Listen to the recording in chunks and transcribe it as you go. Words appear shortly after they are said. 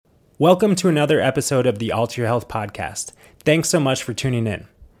Welcome to another episode of the Alter Your Health podcast. Thanks so much for tuning in.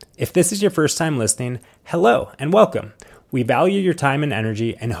 If this is your first time listening, hello and welcome. We value your time and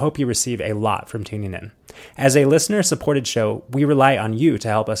energy and hope you receive a lot from tuning in. As a listener-supported show, we rely on you to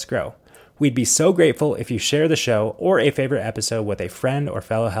help us grow. We'd be so grateful if you share the show or a favorite episode with a friend or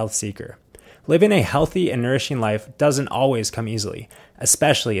fellow health seeker. Living a healthy and nourishing life doesn't always come easily,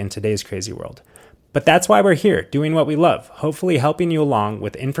 especially in today's crazy world. But that's why we're here, doing what we love, hopefully helping you along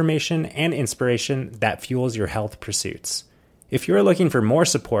with information and inspiration that fuels your health pursuits. If you're looking for more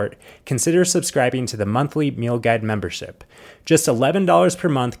support, consider subscribing to the monthly Meal Guide membership. Just $11 per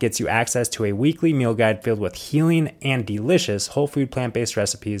month gets you access to a weekly meal guide filled with healing and delicious whole food plant-based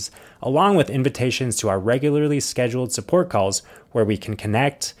recipes, along with invitations to our regularly scheduled support calls where we can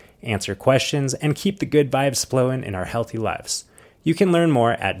connect, answer questions, and keep the good vibes flowing in our healthy lives. You can learn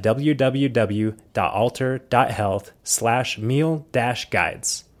more at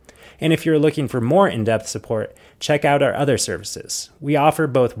www.alter.health/meal-guides. And if you're looking for more in-depth support, check out our other services. We offer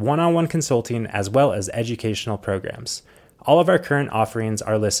both one-on-one consulting as well as educational programs. All of our current offerings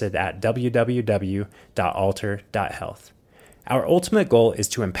are listed at www.alter.health. Our ultimate goal is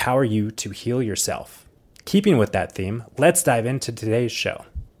to empower you to heal yourself. Keeping with that theme, let's dive into today's show.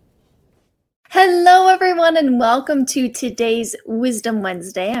 Hello, everyone, and welcome to today's Wisdom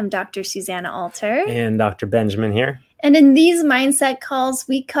Wednesday. I'm Dr. Susanna Alter. And Dr. Benjamin here. And in these mindset calls,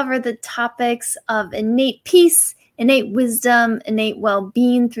 we cover the topics of innate peace, innate wisdom, innate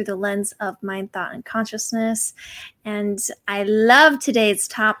well-being through the lens of mind, thought, and consciousness. And I love today's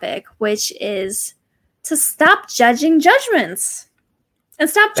topic, which is to stop judging judgments. And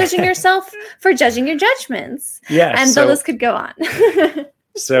stop judging yourself for judging your judgments. Yeah, and the list could go on.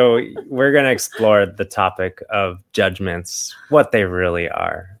 So we're going to explore the topic of judgments, what they really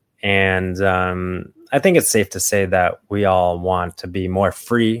are. And I think it's safe to say that we all want to be more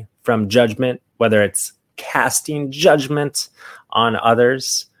free from judgment, whether it's casting judgment on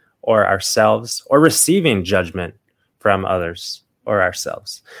others or ourselves or receiving judgment from others or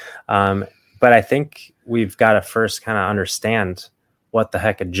ourselves. But I think we've got to first kind of understand what the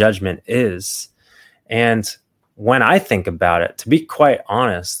heck a judgment is. And when I think about it, to be quite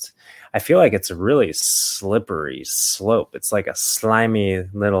honest, I feel like it's a really slippery slope. It's like a slimy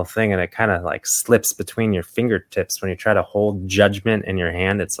little thing, and it kind of like slips between your fingertips when you try to hold judgment in your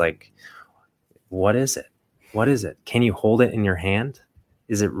hand. It's like, what is it? What is it? Can you hold it in your hand?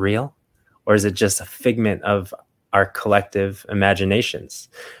 Is it real? Or is it just a figment of our collective imaginations?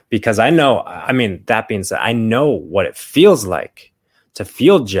 Because that being said, I know what it feels like to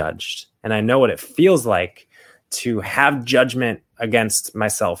feel judged, and I know what it feels like to have judgment against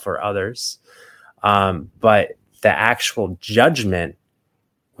myself or others. But the actual judgment,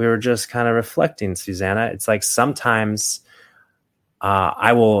 we were just kind of reflecting, Susanna. It's like sometimes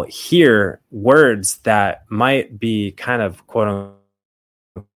I will hear words that might be kind of quote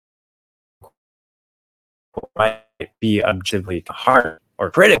unquote, might be objectively hard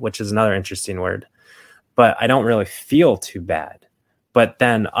or critic, which is another interesting word, but I don't really feel too bad. But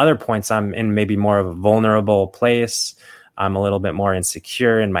then other points I'm in maybe more of a vulnerable place. I'm a little bit more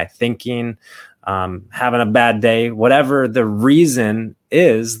insecure in my thinking, having a bad day, whatever the reason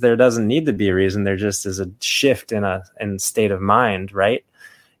is. There doesn't need to be a reason. There just is a shift in state of mind, right?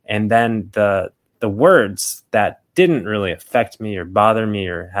 And then the words that didn't really affect me or bother me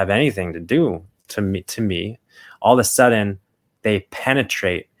or have anything to do to me, all of a sudden they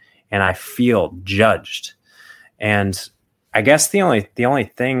penetrate and I feel judged. And I guess the only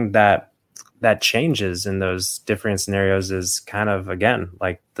thing that changes in those different scenarios is kind of, again,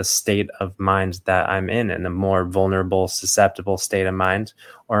 like the state of mind that I'm in a more vulnerable, susceptible state of mind,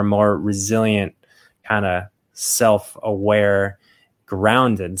 or a more resilient, kind of self-aware,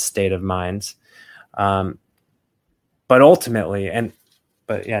 grounded state of mind. But ultimately, do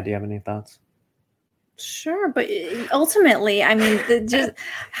you have any thoughts? Sure, but ultimately, I mean,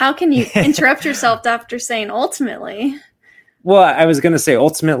 how can you interrupt yourself after saying ultimately? Well, I was going to say,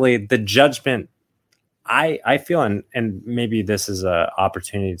 ultimately, the judgment, I feel, and maybe this is an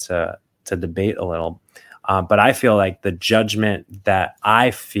opportunity to debate a little, but I feel like the judgment that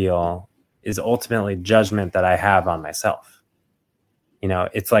I feel is ultimately judgment that I have on myself. You know,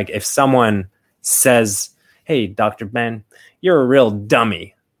 it's like if someone says, "Hey, Dr. Ben, you're a real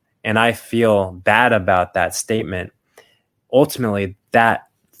dummy," and I feel bad about that statement, ultimately, that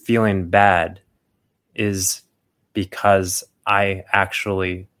feeling bad is because I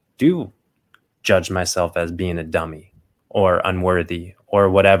actually do judge myself as being a dummy or unworthy or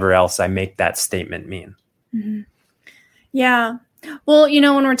whatever else I make that statement mean. Mm-hmm. Yeah. Well,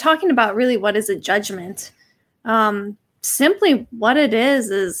 when we're talking about really what is a judgment, simply what it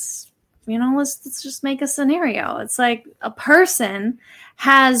is let's just make a scenario. It's like a person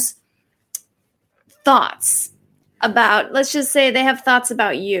has thoughts about, let's just say they have thoughts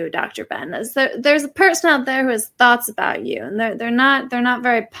about you, Dr. Ben. There's a person out there who has thoughts about you, and they're not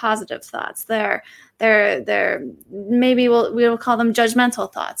very positive thoughts. They're maybe we'll call them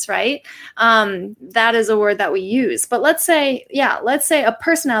judgmental thoughts, right? That is a word that we use. But let's say a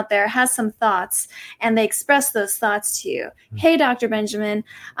person out there has some thoughts and they express those thoughts to you. Hey, Dr. Benjamin,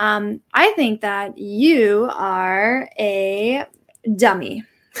 I think that you are a dummy.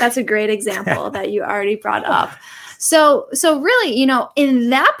 That's a great example that you already brought up. So really, in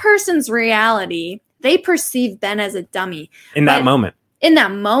that person's reality, they perceive Ben as a dummy. In that moment,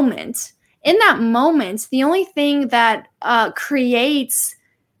 the only thing that creates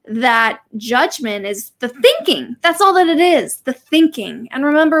that judgment is the thinking. That's all that it is, the thinking. And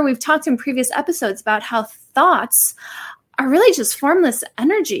remember, we've talked in previous episodes about how thoughts are really just formless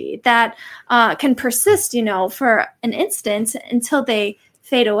energy that can persist, for an instant until they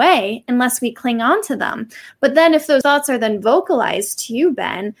fade away unless we cling on to them. But then if those thoughts are then vocalized to you,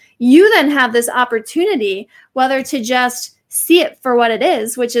 Ben, you then have this opportunity whether to just see it for what it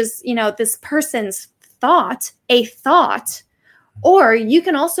is, which is, this person's thought, a thought, or you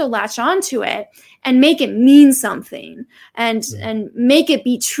can also latch onto it and make it mean something and make it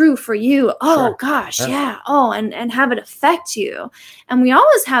be true for you. Oh, sure. Gosh, yeah. Oh, and have it affect you. And we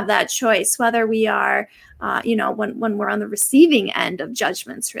always have that choice, whether we are, when we're on the receiving end of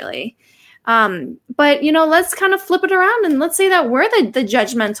judgments, really. But, let's kind of flip it around and let's say that we're the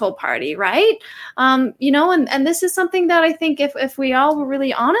judgmental party, right? And this is something that I think if we all were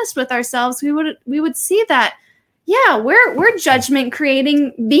really honest with ourselves, we would see that, yeah, we're judgment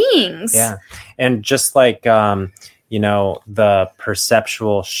creating beings. Yeah. And just like, the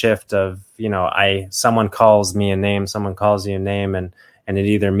perceptual shift of, someone calls me a name, someone calls you a name, and it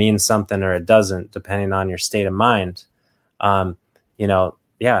either means something or it doesn't, depending on your state of mind.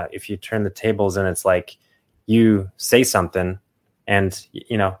 If you turn the tables and it's like you say something and,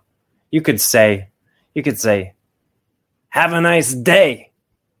 you could say, have a nice day.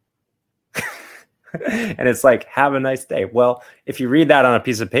 And it's like, have a nice day. Well, if you read that on a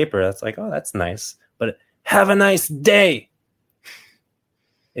piece of paper, that's like, oh, that's nice. But have a nice day.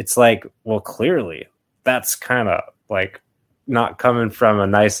 It's like, well, clearly that's kind of like not coming from a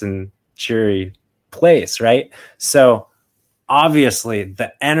nice and cheery place, right? So obviously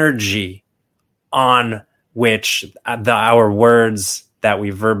the energy on which our words that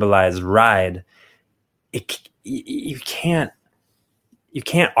we verbalize ride, you can't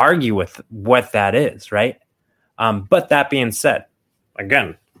argue with what that is, right? But that being said,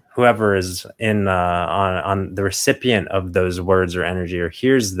 again, whoever is on the recipient of those words or energy or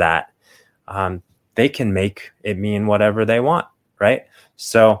hears that, they can make it mean whatever they want, right?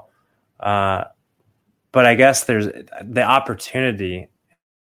 So, but I guess there's the opportunity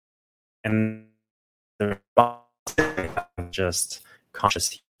and the just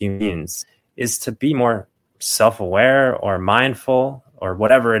conscious humans is to be more self-aware or mindful or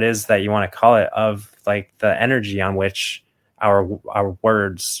whatever it is that you want to call it, of like the energy on which our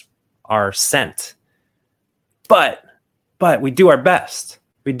words are sent. But we do our best.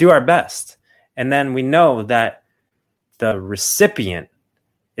 And then we know that the recipient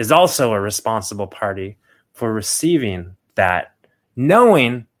is also a responsible party for receiving that,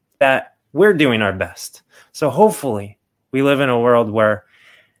 knowing that we're doing our best. So hopefully we live in a world where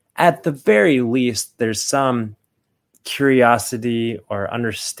at the very least there's some curiosity or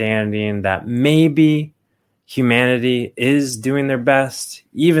understanding that maybe humanity is doing their best,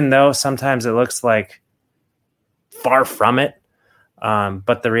 even though sometimes it looks like far from it.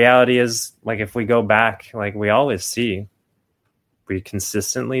 But the reality is, like, if we go back, like we always see, we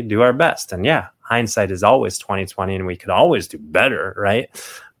consistently do our best. And yeah, hindsight is always 20/20 and we could always do better, right?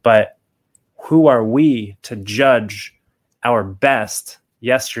 But who are we to judge our best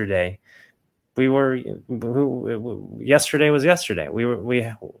yesterday? Yesterday was yesterday.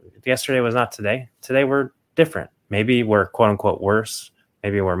 Yesterday was not today. Today we're different. Maybe we're quote unquote worse.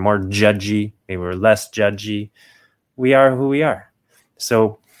 Maybe we're more judgy. Maybe we're less judgy. We are who we are.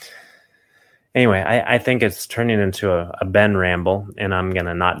 So anyway, I think it's turning into a Ben ramble, and I'm going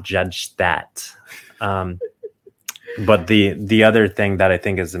to not judge that. But the other thing that I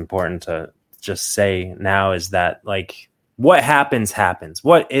think is important to just say now is that, like, what happens.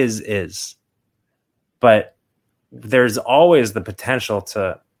 What is. But there's always the potential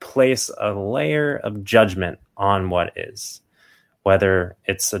to place a layer of judgment on what is, whether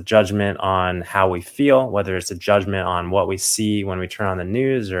it's a judgment on how we feel, whether it's a judgment on what we see when we turn on the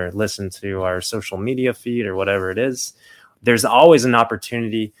news or listen to our social media feed or whatever it is. There's always an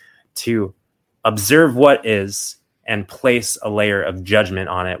opportunity to observe what is and place a layer of judgment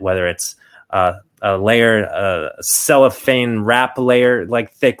on it, whether it's a layer, a cellophane wrap layer,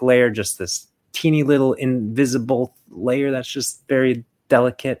 like thick layer, just this teeny little invisible layer that's just very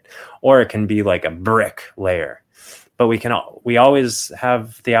delicate, or it can be like a brick layer. But we always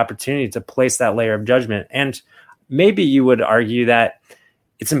have the opportunity to place that layer of judgment. And maybe you would argue that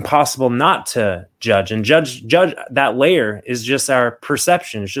it's impossible not to judge, and judge that layer is just our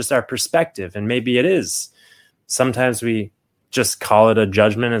perception. It's just our perspective. And maybe it is. Sometimes we just call it a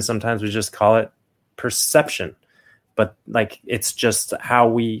judgment, and sometimes we just call it perception. But like, it's just how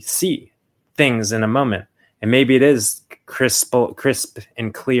we see things in a moment. And maybe it is crisp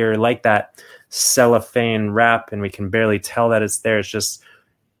and clear, like that cellophane wrap, and we can barely tell that it's there. It's just,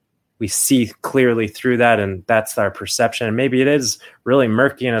 we see clearly through that, and that's our perception. And maybe it is really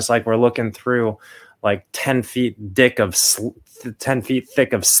murky, and it's like we're looking through like 10 feet thick of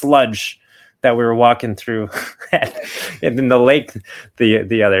sludge that we were walking through in the lake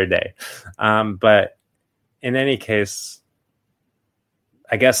the other day. But in any case,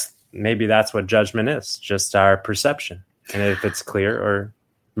 I guess maybe that's what judgment is, just our perception, and if it's clear or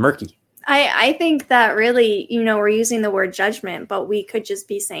murky. I think that really, we're using the word judgment, but we could just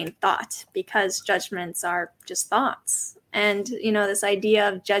be saying thought, because judgments are just thoughts. And, this idea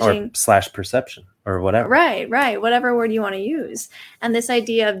of judging / perception or whatever. Right. Whatever word you want to use. And this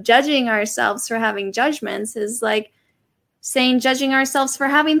idea of judging ourselves for having judgments is like saying judging ourselves for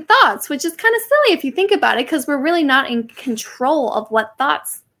having thoughts, which is kind of silly if you think about it, because we're really not in control of what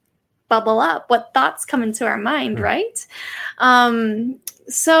thoughts bubble up, what thoughts come into our mind, right?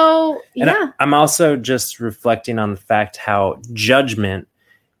 So, yeah. And I'm also just reflecting on the fact how judgment,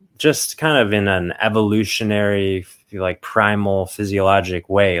 just kind of in an evolutionary, like primal physiologic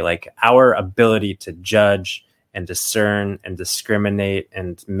way, like our ability to judge and discern and discriminate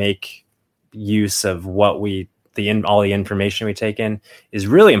and make use of what all the information we take in is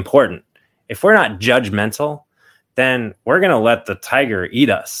really important. If we're not judgmental, then we're going to let the tiger eat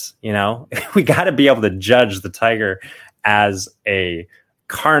us. We got to be able to judge the tiger as a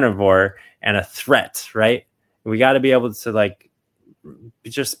carnivore and a threat, right? We got to be able to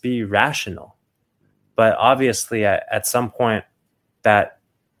just be rational. But obviously at some point, that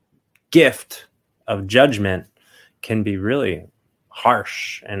gift of judgment can be really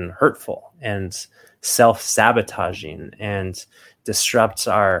harsh and hurtful and self-sabotaging and disrupt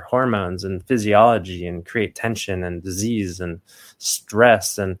our hormones and physiology and create tension and disease and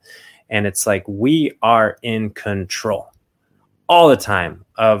stress. And it's like we are in control all the time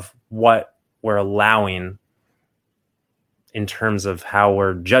of what we're allowing in terms of how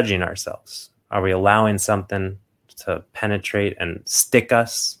we're judging ourselves. Are we allowing something to penetrate and stick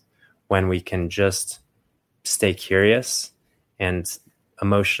us when we can just stay curious and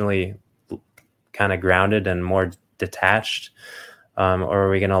emotionally kind of grounded and more detached? Or are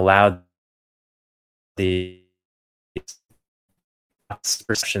we going to allow the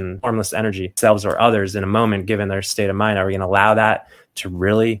perception, formless energy, themselves or others in a moment, given their state of mind? Are we going to allow that to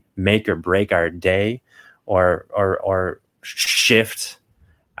really make or break our day, or shift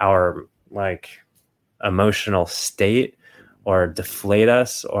our emotional state, or deflate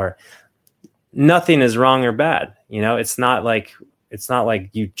us? Or nothing is wrong or bad. It's not like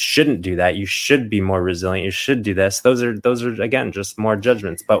you shouldn't do that. You should be more resilient. You should do this. Those are again just more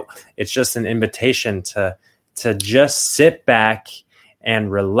judgments. But it's just an invitation to just sit back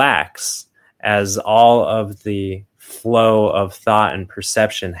and relax as all of the flow of thought and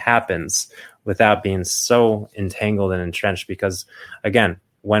perception happens, without being so entangled and entrenched. Because again,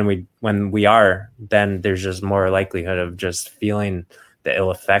 when we are, then there's just more likelihood of just feeling the ill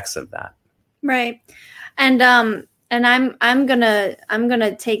effects of that. Right. And I'm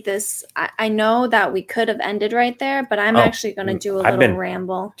gonna take this. I know that we could have ended right there, but I'm actually gonna do a little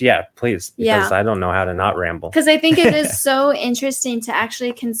ramble. Yeah, please. Because I don't know how to not ramble. Because I think it is so interesting to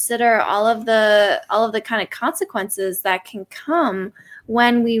actually consider all of the kind of consequences that can come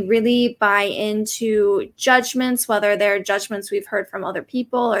when we really buy into judgments, whether they're judgments we've heard from other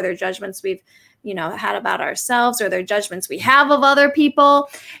people, or they're judgments we've had about ourselves, or they're judgments we have of other people.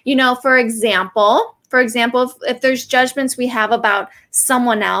 For example, if there's judgments we have about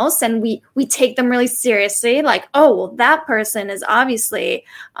someone else and we take them really seriously, like, oh, well, that person is obviously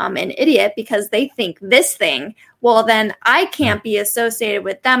an idiot because they think this thing. Well, then I can't be associated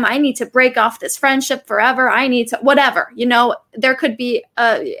with them. I need to break off this friendship forever. I need to, whatever, there could be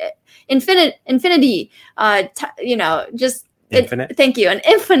infinity, just Thank you. An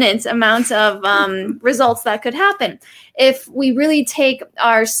infinite amount of results that could happen. If we really take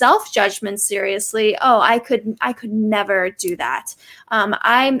our self-judgment seriously, I could never do that.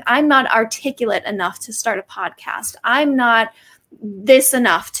 I'm not articulate enough to start a podcast. I'm not this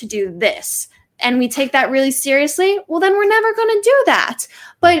enough to do this. And we take that really seriously, well, then we're never going to do that.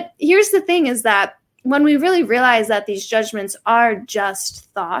 But here's the thing is that when we really realize that these judgments are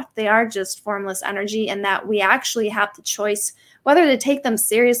just thought, they are just formless energy, and that we actually have the choice whether to take them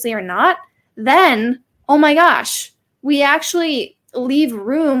seriously or not, then, oh my gosh, we actually leave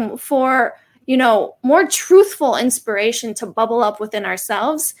room for, more truthful inspiration to bubble up within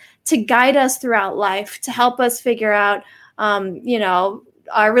ourselves, to guide us throughout life, to help us figure out,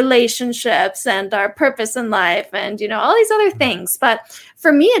 our relationships and our purpose in life and, all these other things. But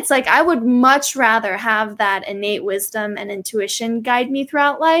for me, it's like I would much rather have that innate wisdom and intuition guide me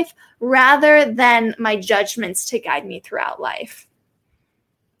throughout life rather than my judgments to guide me throughout life.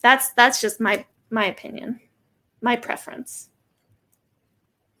 That's just my opinion, my preference.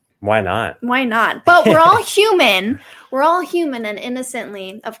 Why not? Why not? But we're all human. We're all human, and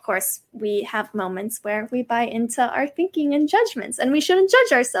innocently, of course, we have moments where we buy into our thinking and judgments, and we shouldn't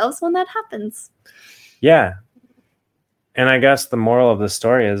judge ourselves when that happens. Yeah. And I guess the moral of the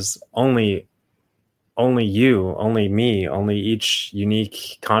story is only you, only me, only each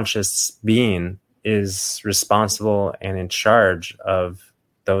unique conscious being is responsible and in charge of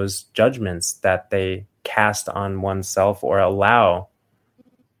those judgments that they cast on oneself or allow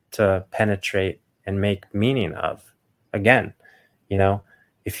to penetrate and make meaning of. Again,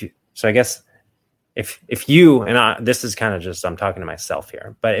 if you, and this is kind of just, I'm talking to myself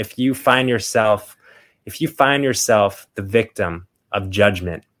here, but if you find yourself the victim of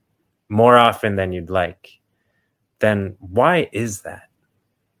judgment more often than you'd like, then why is that?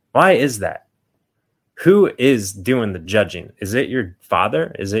 Why is that? Who is doing the judging? Is it your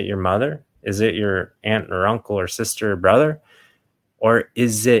father? Is it your mother? Is it your aunt or uncle or sister or brother? Or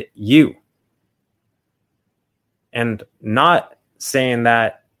is it you? And not saying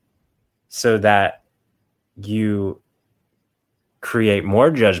that so that you create more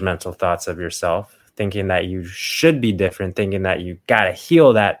judgmental thoughts of yourself, thinking that you should be different, thinking that you got to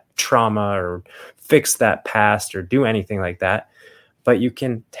heal that trauma or fix that past or do anything like that. But you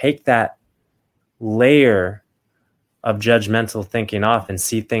can take that layer of judgmental thinking off and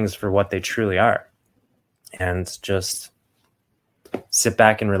see things for what they truly are. And just sit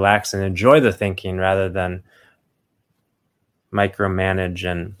back and relax and enjoy the thinking rather than micromanage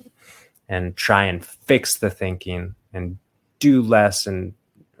and try and fix the thinking and do less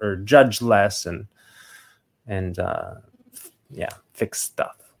or judge less and fix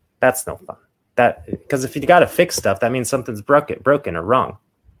stuff. That's no fun. Because if you got to fix stuff, that means something's broken or wrong.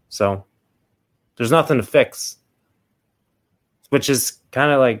 So there's nothing to fix, which is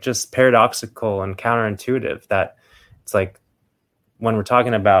kind of like just paradoxical and counterintuitive. That it's like when we're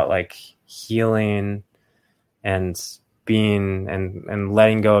talking about like healing and being and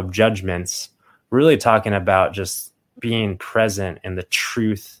letting go of judgments, we're really talking about just being present in the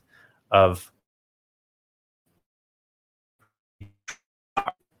truth of,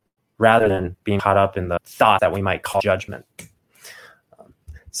 rather than being caught up in the thought that we might call judgment.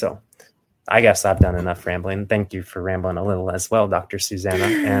 So I guess I've done enough rambling. Thank you for rambling a little as well, Dr. Susanna.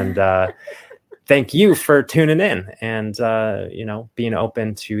 And thank you for tuning in and, being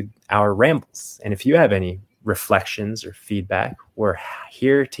open to our rambles. And if you have any reflections or feedback, we're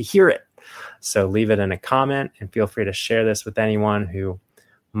here to hear it. So leave it in a comment and feel free to share this with anyone who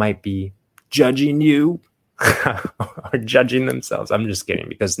might be judging you or judging themselves. I'm just kidding,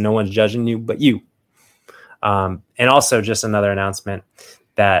 because no one's judging you but you. And also just another announcement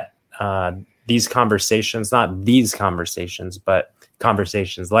that these conversations, not these conversations, but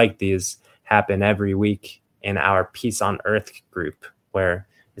conversations like these happen every week in our Peace on Earth group, where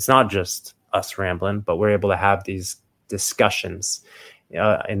it's not just us rambling, but we're able to have these discussions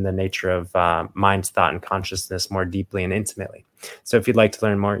in the nature of mind, thought, and consciousness more deeply and intimately. So if you'd like to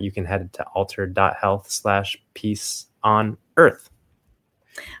learn more, you can head to alter.health/peace on earth.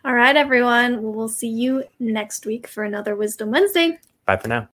 All right, everyone. We'll see you next week for another Wisdom Wednesday. Bye for now.